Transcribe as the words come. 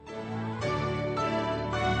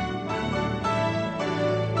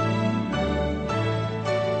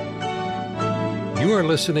You are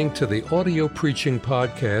listening to the audio preaching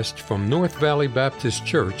podcast from North Valley Baptist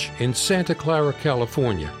Church in Santa Clara,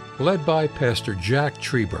 California, led by Pastor Jack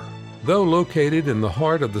Trieber. Though located in the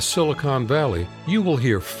heart of the Silicon Valley, you will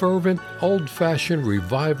hear fervent, old-fashioned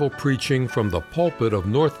revival preaching from the pulpit of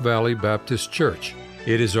North Valley Baptist Church.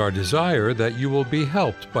 It is our desire that you will be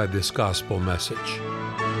helped by this gospel message.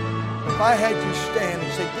 If I had you stand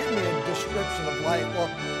and say, give me a description of light, well,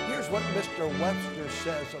 here's what Mr. Webster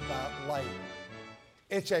says about light.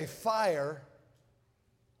 It's a fire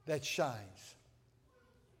that shines.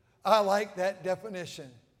 I like that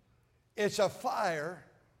definition. It's a fire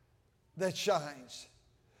that shines.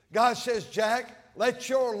 God says, Jack, let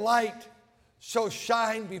your light so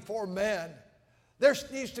shine before men. There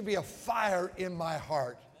needs to be a fire in my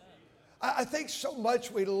heart. I think so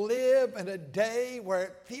much we live in a day where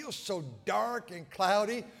it feels so dark and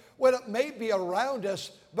cloudy when it may be around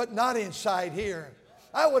us, but not inside here.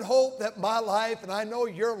 I would hope that my life, and I know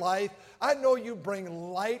your life, I know you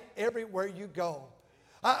bring light everywhere you go.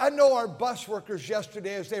 I know our bus workers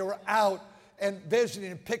yesterday as they were out and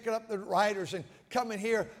visiting and picking up the riders and coming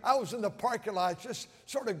here. I was in the parking lot just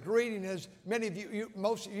sort of greeting, as many of you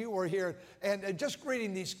most of you were here, and just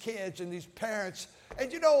greeting these kids and these parents.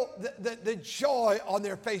 And you know, the joy on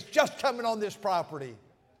their face just coming on this property.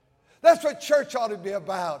 That's what church ought to be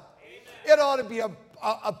about. Amen. It ought to be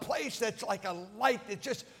a place that's like a light that's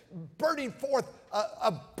just burning forth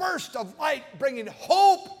a burst of light, bringing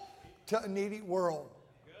hope to a needy world.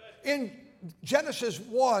 Good. In Genesis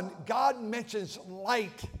 1, God mentions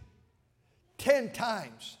light 10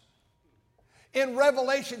 times. In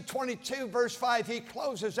Revelation 22, verse 5, he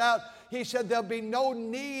closes out, he said, there'll be no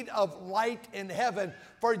need of light in heaven,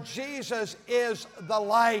 for Jesus is the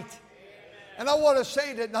light. And I want to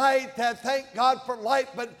say tonight that thank God for light,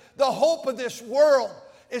 but the hope of this world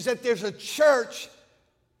is that there's a church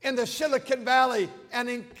in the Silicon Valley and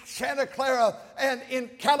in Santa Clara and in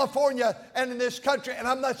California and in this country. And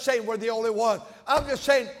I'm not saying we're the only one. I'm just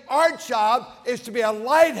saying our job is to be a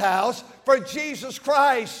lighthouse for Jesus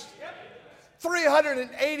Christ.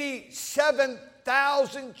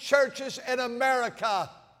 387,000 churches in America.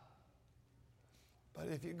 But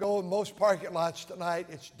if you go in most parking lots tonight,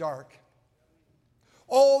 it's dark.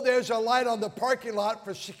 Oh, there's a light on the parking lot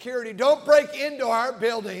for security. Don't break into our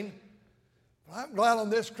building. I'm glad on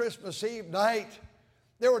this Christmas Eve night,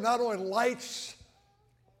 there were not only lights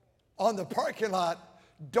on the parking lot,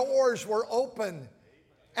 doors were open,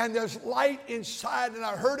 and there's light inside, and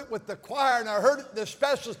I heard it with the choir, and I heard it in the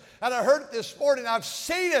specials, and I heard it this morning. I've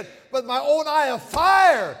seen it with my own eye of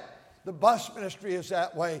fire. The bus ministry is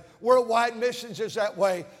that way. Worldwide Missions is that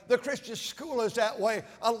way. The Christian school is that way.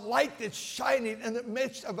 A light that's shining in the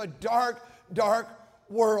midst of a dark, dark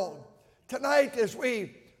world. Tonight, as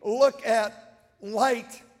we look at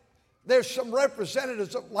light, there's some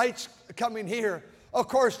representatives of lights coming here. Of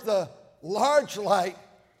course, the large light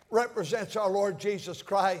represents our Lord Jesus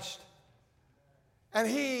Christ. And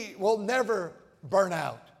he will never burn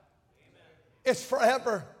out. Amen. It's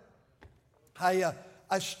forever.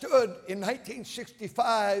 I stood in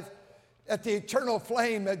 1965 at the eternal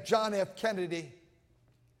flame at John F. Kennedy.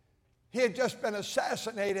 He had just been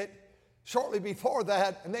assassinated shortly before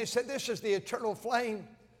that, and they said, this is the eternal flame.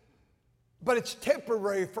 But it's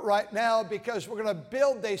temporary for right now because we're going to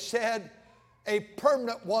build, they said, a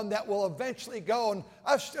permanent one that will eventually go. And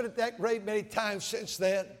I've stood at that grave many times since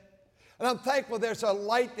then. And I'm thankful there's a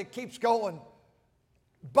light that keeps going.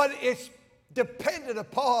 But it's dependent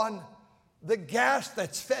upon the gas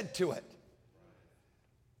that's fed to it.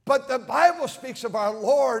 But the Bible speaks of our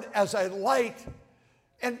Lord as a light.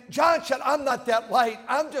 And John said, I'm not that light.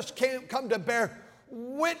 I'm just come to bear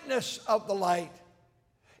witness of the light.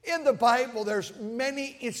 In the Bible, there's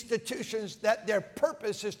many institutions that their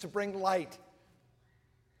purpose is to bring light.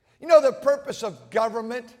 You know, the purpose of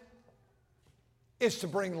government is to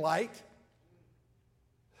bring light.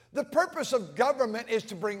 The purpose of government is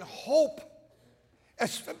to bring hope.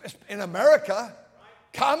 In America,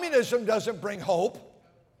 communism doesn't bring hope.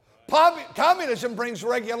 Communism brings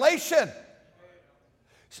regulation.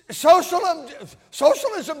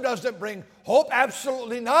 Socialism doesn't bring hope,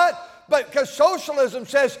 absolutely not. But because socialism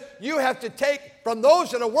says you have to take from those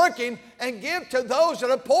that are working and give to those that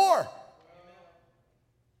are poor.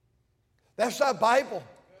 That's not Bible.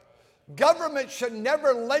 Government should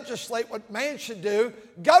never legislate what man should do.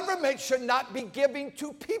 Government should not be giving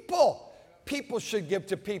to people. People should give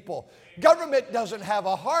to people. Government doesn't have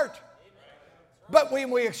a heart. But when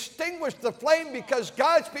we extinguish the flame because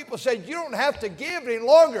God's people said you don't have to give any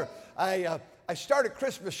longer. I started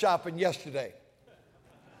Christmas shopping yesterday.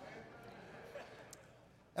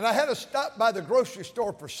 And I had to stop by the grocery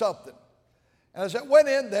store for something. And as I went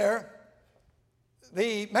in there,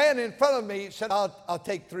 the man in front of me said, I'll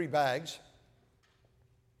take 3 bags.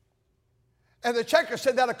 And the checker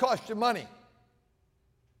said, that'll cost you money.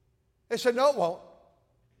 They said, no, it won't.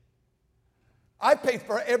 I pay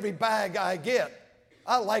for every bag I get.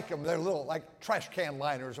 I like them. They're little, like trash can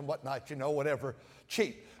liners and whatnot, whatever,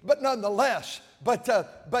 cheap. But nonetheless,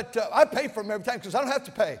 I pay for them every time because I don't have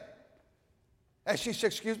to pay. And she said,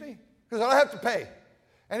 excuse me? Because I don't have to pay.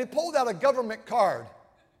 And he pulled out a government card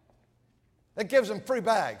that gives him free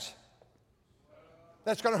bags.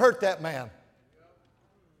 That's going to hurt that man.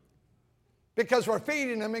 Because we're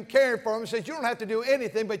feeding them and caring for them. He says, you don't have to do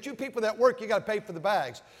anything, but you people that work, you got to pay for the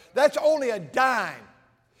bags. That's only a dime,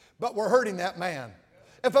 but we're hurting that man.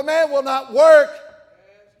 If a man will not work,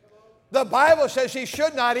 the Bible says he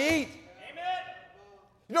should not eat. Amen.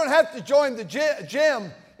 You don't have to join the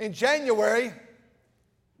gym in January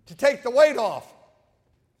to take the weight off.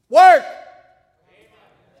 Work.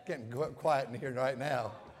 It's getting quiet in here right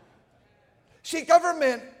now. See,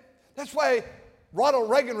 government, that's why Ronald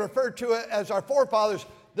Reagan referred to it as our forefathers,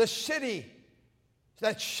 the city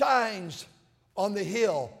that shines on the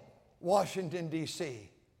hill, Washington, D.C.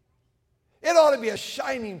 It ought to be a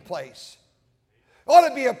shining place. It ought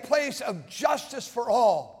to be a place of justice for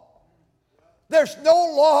all. There's no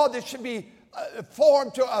law that should be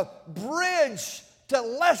formed to a bridge to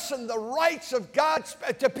lessen the rights of God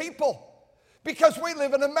to people, because we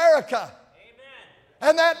live in America. Amen.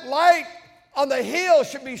 And that light on the hill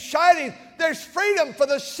should be shining. There's freedom for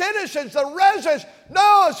the citizens, the residents.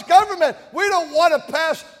 No, as government, we don't want to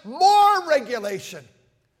pass more regulation.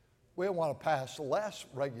 We want to pass less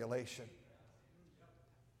regulation.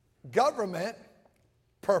 Government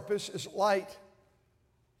purpose is light.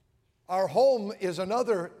 Our home is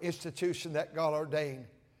another institution that God ordained.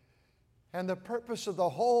 And the purpose of the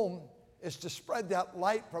home is to spread that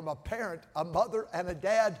light from a parent, a mother, and a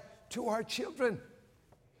dad to our children.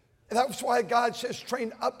 And that's why God says,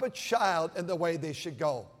 train up a child in the way they should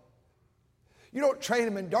go. You don't train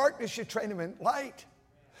them in darkness, you train them in light.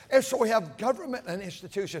 And so we have government, an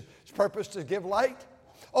institution. Its purpose to give light.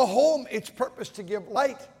 A home, its purpose to give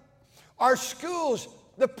light. Our schools,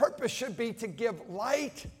 the purpose should be to give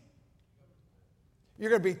light. You're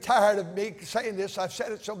going to be tired of me saying this. I've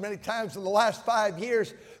said it so many times in the last 5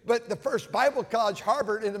 years. But the first Bible college,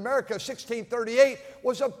 Harvard, in America, 1638,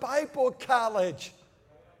 was a Bible college.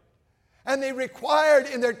 And they required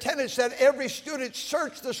in their tenets that every student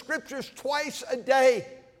search the scriptures twice a day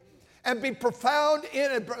and be profound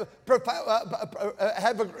in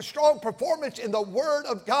have a strong performance in the Word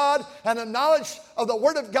of God and a knowledge of the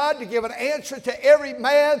Word of God to give an answer to every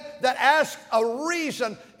man that asks a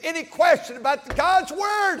reason, any question about God's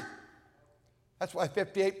Word. That's why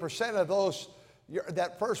 58% of those,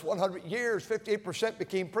 that first 100 years, 58%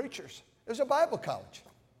 became preachers. It was a Bible college.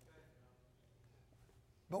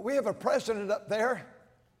 But we have a president up there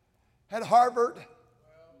at Harvard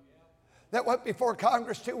that went before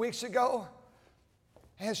Congress 2 weeks ago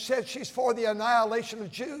and said she's for the annihilation of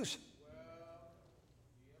Jews.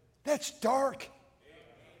 That's dark.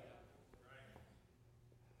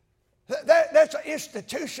 That's an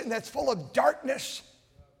institution that's full of darkness.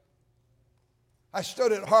 I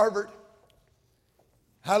stood at Harvard.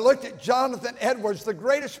 I looked at Jonathan Edwards, the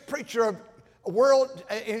greatest preacher of world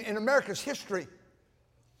in America's history,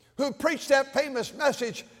 who preached that famous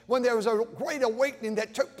message when there was a great awakening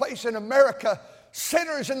that took place in America.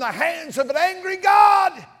 Sinners in the hands of an angry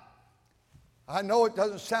God. I know it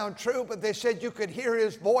doesn't sound true, but they said you could hear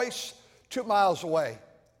his voice 2 miles away.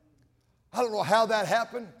 I don't know how that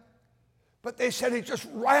happened, but they said he just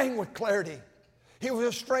rang with clarity. He was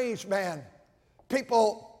a strange man.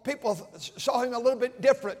 People saw him a little bit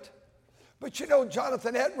different. But you know,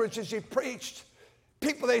 Jonathan Edwards, as he preached,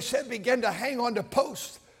 people, they said, began to hang on to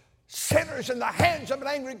posts. Sinners in the hands of an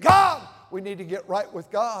angry God. We need to get right with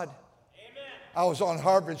God. Amen. I was on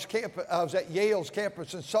Harvard's campus. I was at Yale's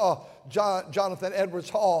campus and saw Jonathan Edwards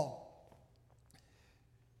Hall.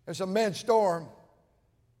 There's a men's dorm,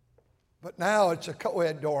 but now it's a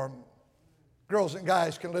co-ed dorm. Girls and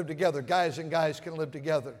guys can live together. Guys and guys can live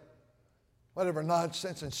together. Whatever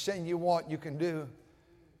nonsense and sin you want, you can do.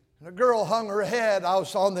 And a girl hung her head. I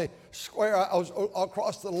was on the square. I was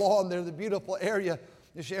across the lawn there, the beautiful area.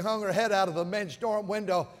 And she hung her head out of the men's dorm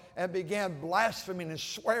window and began blaspheming and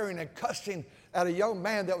swearing and cussing at a young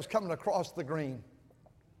man that was coming across the green.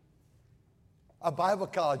 A Bible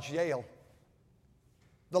college, Yale.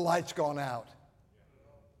 The light's gone out.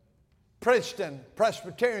 Princeton,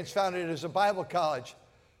 Presbyterians founded it as a Bible college.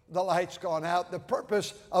 the light's gone out. The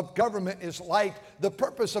purpose of government is light. The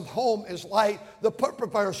purpose of home is light. The purpose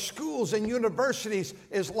of our schools and universities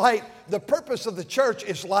is light. The purpose of the church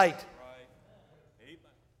is light.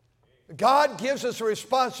 God gives us a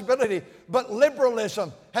responsibility, but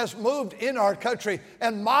liberalism has moved in our country,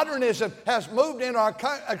 and modernism has moved in our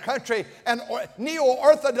country, and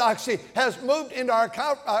neo-orthodoxy has moved into our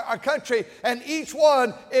country, and each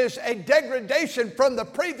one is a degradation from the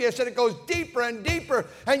previous, and it goes deeper and deeper,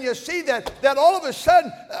 and you see that all of a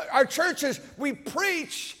sudden our churches, we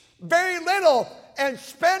preach very little and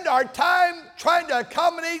spend our time trying to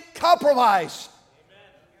accommodate compromise. Amen.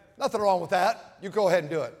 Nothing wrong with that. You go ahead and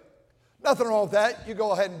do it. Nothing wrong with that. You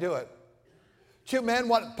go ahead and do it. Two men,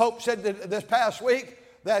 what Pope said this past week,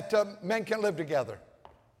 that men can live together.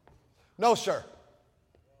 No, sir.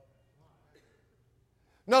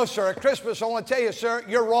 No, sir. At Christmas, I want to tell you, sir,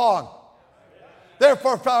 you're wrong.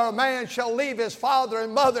 Therefore, for a man shall leave his father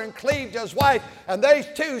and mother and cleave to his wife, and they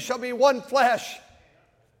two shall be one flesh.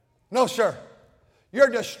 No, sir. You're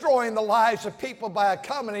destroying the lives of people by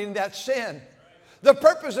accommodating that sin. The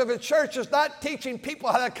purpose of a church is not teaching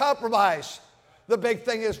people how to compromise. The big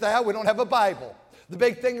thing is now we don't have a Bible. The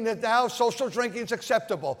big thing is now social drinking is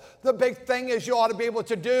acceptable. The big thing is you ought to be able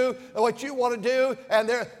to do what you want to do.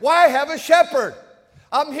 And why have a shepherd?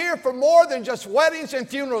 I'm here for more than just weddings and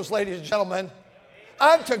funerals, ladies and gentlemen.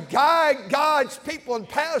 I'm to guide God's people in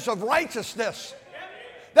paths of righteousness.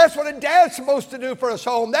 That's what a dad's supposed to do for his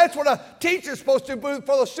home. That's what a teacher's supposed to do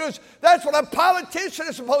for the students. That's what a politician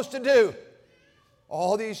is supposed to do.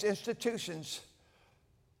 All these institutions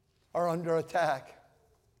are under attack.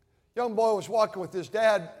 Young boy was walking with his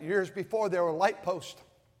dad years before there were light posts.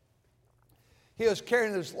 He was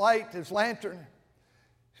carrying his light, his lantern,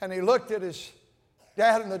 and he looked at his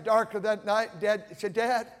dad in the dark of that night. Dad said,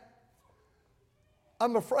 "Dad,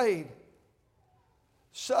 I'm afraid."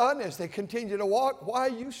 "Son," as they continue to walk, "why are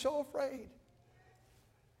you so afraid?"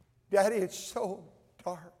 "Daddy, it's so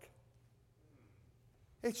dark.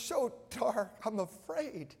 It's so dark, I'm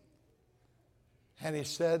afraid." And he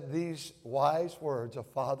said these wise words, a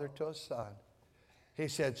father to a son. He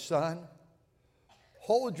said, "Son,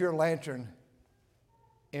 hold your lantern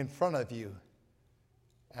in front of you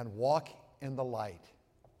and walk in the light."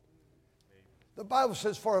 The Bible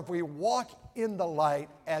says, "For if we walk in the light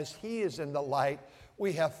as he is in the light,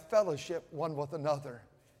 we have fellowship one with another."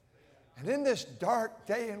 And in this dark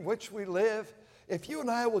day in which we live, if you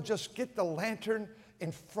and I will just get the lantern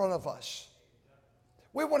in front of us,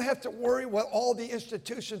 we won't have to worry what all the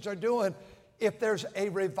institutions are doing. If there's a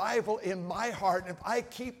revival in my heart, if I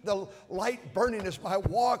keep the light burning as my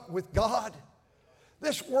walk with God.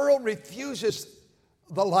 This world refuses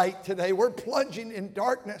the light today. We're plunging in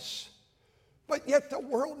darkness. But yet the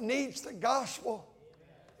world needs the gospel.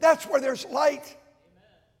 That's where there's light.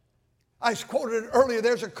 I quoted it earlier,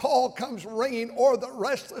 there's a call comes ringing o'er the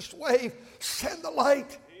restless wave. Send the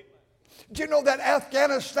light. Do you know that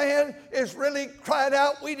Afghanistan is really crying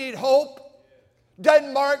out, we need hope?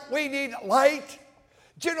 Denmark, we need light.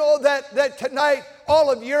 Do you know that tonight, all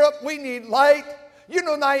of Europe, we need light? You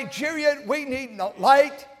know, Nigeria, we need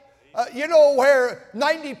light. You know where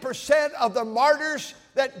 90% of the martyrs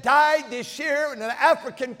that died this year in an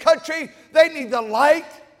African country, they need the light,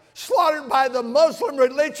 slaughtered by the Muslim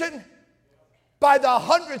religion, by the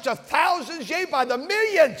hundreds of thousands, yea, by the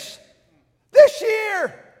millions this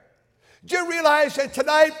year. Do you realize that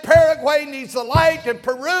tonight Paraguay needs a light, and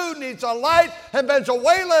Peru needs a light, and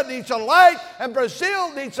Venezuela needs a light, and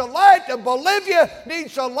Brazil needs a light, and Bolivia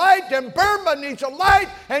needs a light, and Burma needs a light,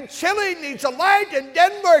 and Chile needs a light, and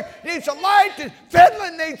Denmark needs a light, and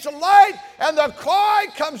Finland needs a light, and the cry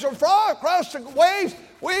comes across the waves,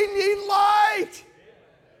 we need light.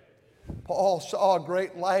 Paul saw a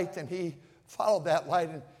great light, and he followed that light,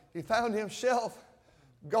 and he found himself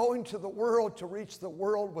going to the world to reach the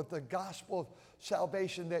world with the gospel of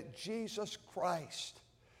salvation, that Jesus Christ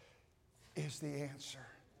is the answer.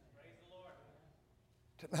 Praise the Lord.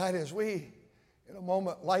 Tonight, as we, in a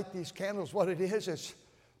moment, light these candles, what it is,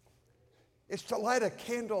 it's to light a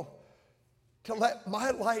candle, to let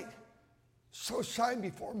my light so shine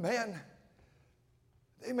before men,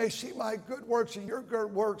 they may see my good works and your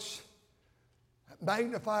good works,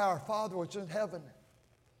 magnify our Father which is in heaven.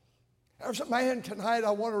 There's a man tonight,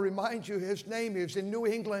 I want to remind you, his name is in New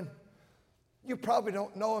England. You probably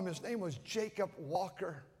don't know him. His name was Jacob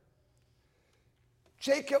Walker.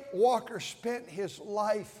 Jacob Walker spent his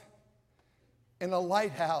life in a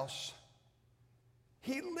lighthouse.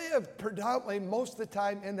 He lived predominantly most of the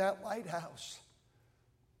time in that lighthouse.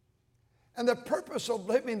 And the purpose of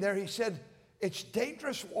living there, he said, it's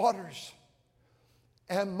dangerous waters.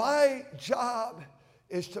 And my job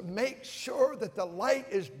is to make sure that the light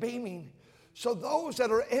is beaming so those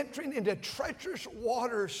that are entering into treacherous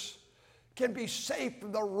waters can be safe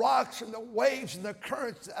from the rocks and the waves and the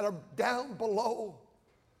currents that are down below.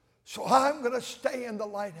 So I'm going to stay in the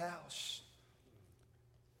lighthouse.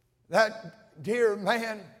 That dear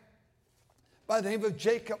man by the name of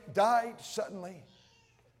Jacob died suddenly.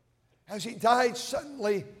 As he died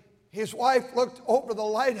suddenly, his wife looked over the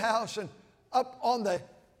lighthouse, and up on the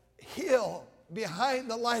hill behind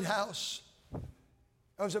the lighthouse,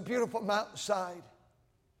 there was a beautiful mountainside.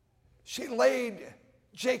 She laid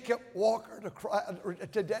Jacob Walker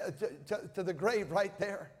to the grave right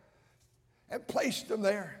there and placed him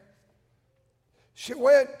there. She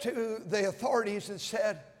went to the authorities and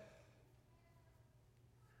said,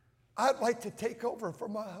 I'd like to take over for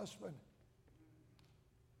my husband.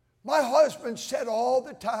 My husband said all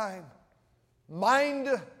the time, mind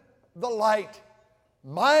the light.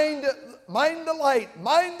 Mind the light.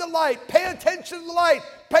 Mind the light. Pay attention to the light.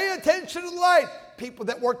 Pay attention to the light. People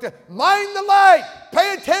that work there, mind the light.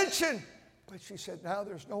 Pay attention. But she said, now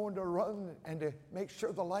there's no one to run and to make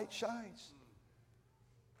sure the light shines.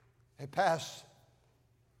 They passed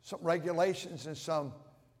some regulations and some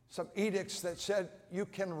edicts that said you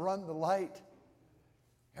can run the light.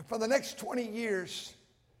 And for the next 20 years,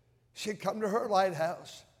 she'd come to her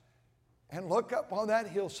lighthouse and look up on that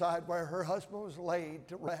hillside where her husband was laid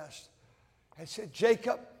to rest and said,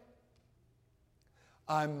 Jacob,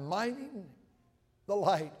 I'm minding the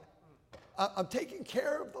light. I'm taking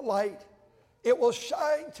care of the light. It will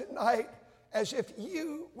shine tonight as if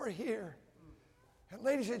you were here. And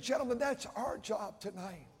ladies and gentlemen, that's our job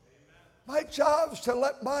tonight. My job is to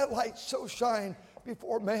let my light so shine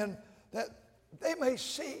before men that they may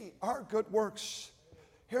see our good works.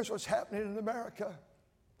 Here's what's happening in America.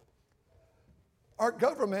 Our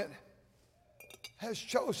government has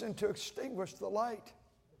chosen to extinguish the light.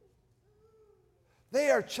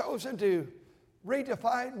 They are chosen to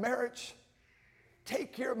redefine marriage,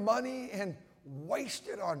 take your money and waste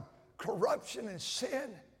it on corruption and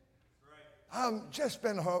sin.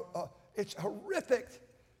 It's horrific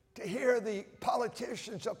to hear the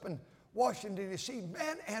politicians up in Washington, D.C.,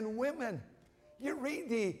 men and women. You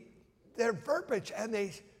read their verbiage and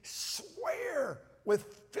they swear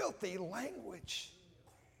with filthy language.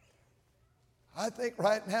 I think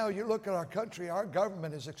right now you look at our country, our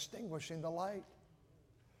government is extinguishing the light.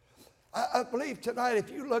 I believe tonight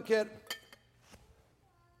if you look at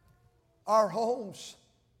our homes,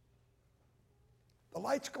 the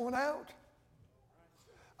light's going out.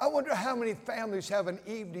 I wonder how many families have an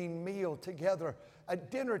evening meal together, a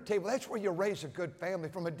dinner table. That's where you raise a good family,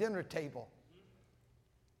 from a dinner table.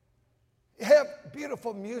 You have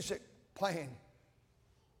beautiful music playing.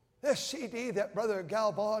 This CD that Brother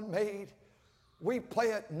Galvan made, we play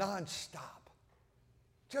it nonstop.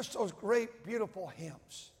 Just those great, beautiful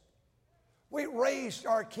hymns. We raised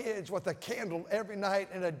our kids with a candle every night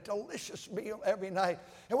and a delicious meal every night.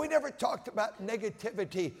 And we never talked about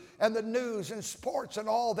negativity and the news and sports and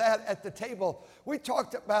all that at the table. We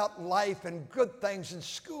talked about life and good things in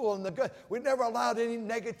school and the good. We never allowed any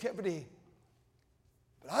negativity.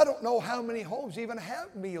 But I don't know how many homes even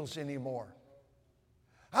have meals anymore.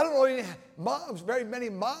 I don't know any moms, very many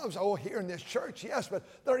moms, here in this church, yes, but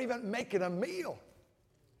they're even making a meal.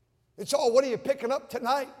 It's all, what are you picking up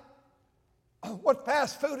tonight? What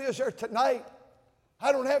fast food is there tonight?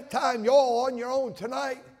 I don't have time. You're all on your own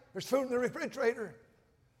tonight. There's food in the refrigerator.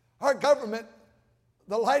 Our government,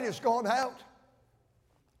 the light has gone out.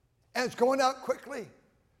 And it's going out quickly.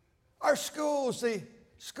 Our schools, the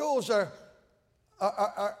schools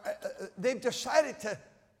they've decided to,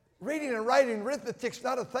 reading and writing arithmetic's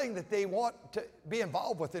not a thing that they want to be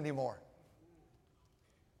involved with anymore.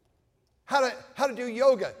 How to do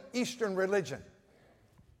yoga, Eastern religion.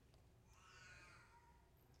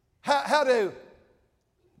 How to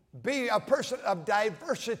be a person of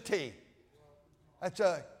diversity. That's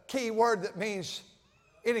a key word that means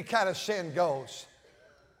any kind of sin goes.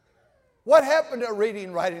 What happened to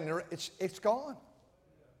reading, writing? It's gone.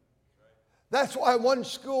 That's why one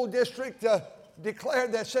school district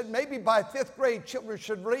declared that, said maybe by 5th grade children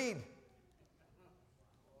should read.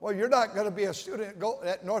 Well, you're not going to be a student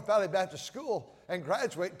at North Valley Baptist School and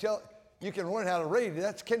graduate until you can learn how to read.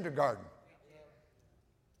 That's kindergarten.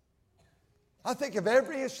 I think of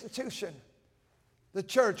every institution, the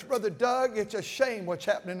church. Brother Doug, it's a shame what's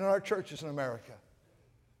happening in our churches in America.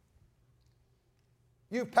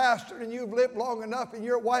 You've pastored and you've lived long enough, and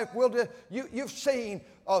your wife will do. You've seen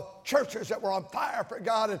churches that were on fire for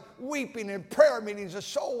God and weeping and prayer meetings and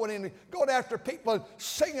soul winning and going after people and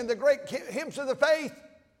singing the great hymns of the faith.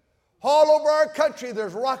 All over our country,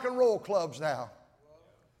 there's rock and roll clubs now.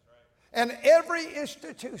 And every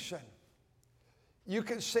institution, you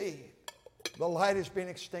can see the light is being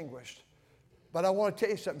extinguished. But I want to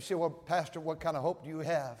tell you something. You say, well, Pastor, what kind of hope do you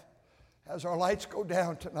have? As our lights go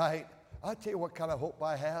down tonight, I'll tell you what kind of hope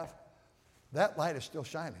I have. That light is still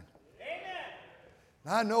shining. Amen.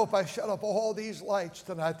 Now, I know if I shut off all these lights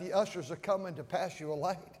tonight, the ushers are coming to pass you a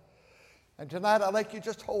light. And tonight, I'd like you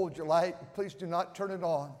just hold your light. Please do not turn it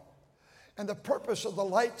on. And the purpose of the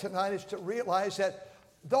light tonight is to realize that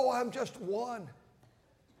though I'm just one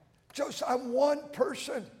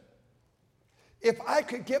person, if I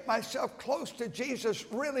could get myself close to Jesus,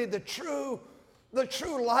 really the true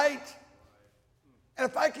light, and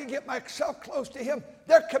if I could get myself close to him,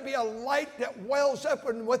 there could be a light that wells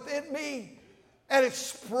up within me, and it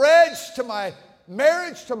spreads to my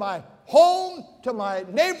marriage, to my home, to my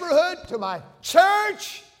neighborhood, to my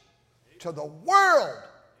church, to the world.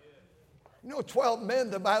 You know, 12 men,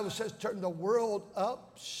 the Bible says, turn the world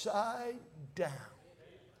upside down.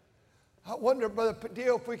 I wonder, Brother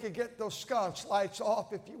Padilla, if we could get those sconce lights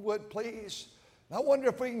off, if you would, please. I wonder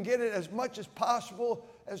if we can get it as much as possible,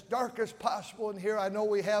 as dark as possible in here. I know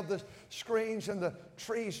we have the screens and the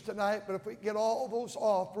trees tonight, but if we get all those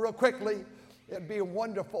off real quickly, it'd be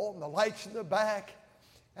wonderful. And the lights in the back.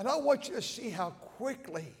 And I want you to see how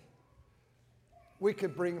quickly we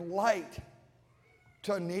could bring light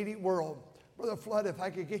to a needy world. Brother Flood, if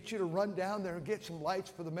I could get you to run down there and get some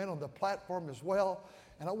lights for the men on the platform as well.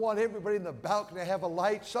 And I want everybody in the balcony to have a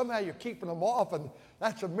light. Somehow you're keeping them off, and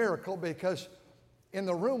that's a miracle, because in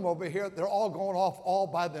the room over here, they're all going off all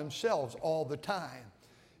by themselves all the time.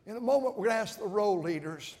 In a moment, we're going to ask the row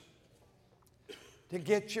leaders to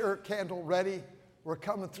get your candle ready. We're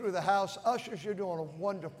coming through the house. Ushers, you're doing a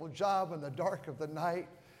wonderful job in the dark of the night.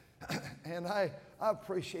 And I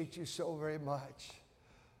appreciate you so very much.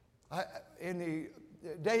 In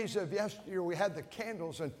the days of yesteryear, we had the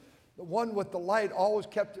candles, and the one with the light always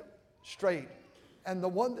kept it straight. And the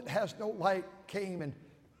one that has no light came and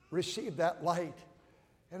received that light.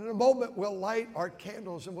 And in a moment, we'll light our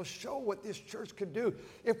candles, and we'll show what this church could do.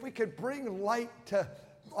 If we could bring light to,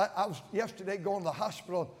 I was yesterday going to the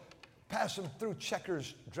hospital, passing through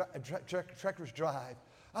Checkers Drive.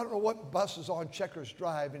 I don't know what bus is on Checkers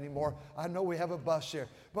Drive anymore. I know we have a bus here.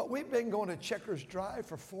 But we've been going to Checkers Drive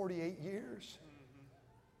for 48 years.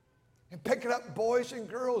 And picking up boys and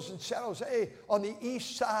girls in San Jose on the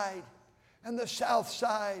east side and the south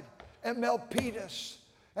side and Milpitas.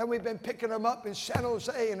 And we've been picking them up in San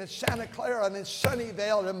Jose and in Santa Clara and in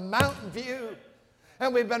Sunnyvale and Mountain View.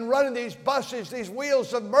 And we've been running these buses, these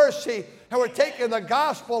wheels of mercy, and we're taking the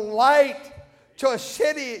gospel light to a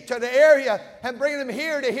city, to the area, and bringing them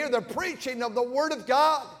here to hear the preaching of the Word of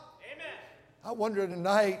God. Amen. I wonder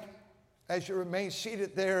tonight, as you remain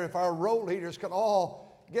seated there, if our row leaders can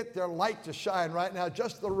all get their light to shine right now.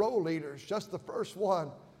 Just the row leaders, just the first one.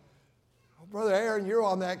 Oh, Brother Aaron, you're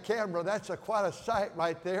on that camera. That's quite a sight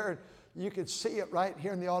right there. You can see it right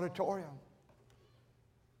here in the auditorium.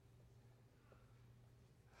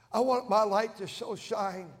 I want my light to so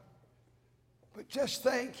shine. But just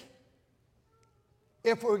think,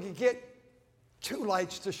 if we could get 2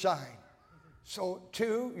 lights to shine. So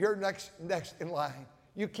 2, you're next in line.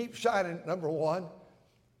 You keep shining, number 1.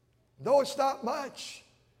 Though it's not much,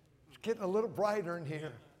 it's getting a little brighter in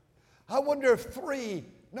here. I wonder if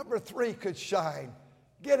number 3 could shine.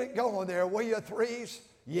 Get it going there, will you, 3s?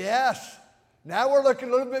 Yes. Now we're looking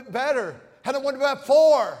a little bit better. And I wonder about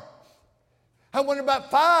 4. I wonder about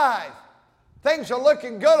 5. Things are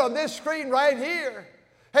looking good on this screen right here.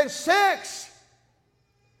 And 6.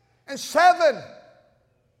 And 7.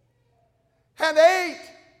 And 8.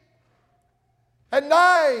 And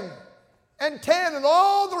 9. And 10. And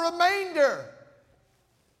all the remainder.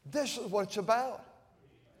 This is what it's about.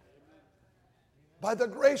 By the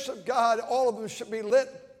grace of God, all of them should be lit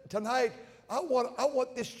tonight. I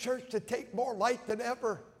want this church to take more light than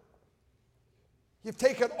ever. You've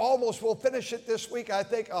taken almost, we'll finish it this week, I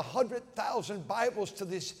think, 100,000 Bibles to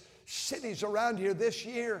these cities around here this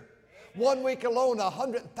year. 1 week alone,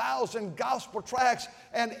 100,000 gospel tracts,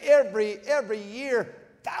 and every year,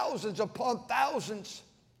 thousands upon thousands.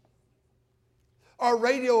 Our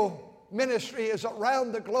radio ministry is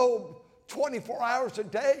around the globe 24 hours a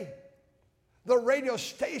day. The radio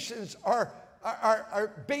stations are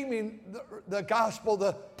beaming the gospel,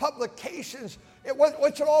 the publications.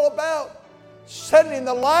 What's it all about? Sending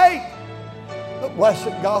the light, the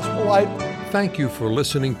blessed gospel light. Thank you for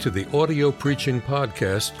listening to the audio preaching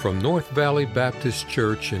podcast from North Valley Baptist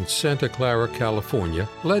Church in Santa Clara, California,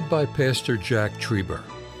 led by Pastor Jack Trieber.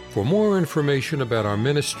 For more information about our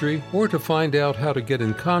ministry or to find out how to get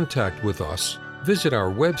in contact with us, visit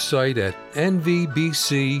our website at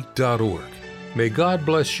nvbc.org. May God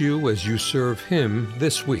bless you as you serve Him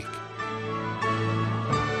this week.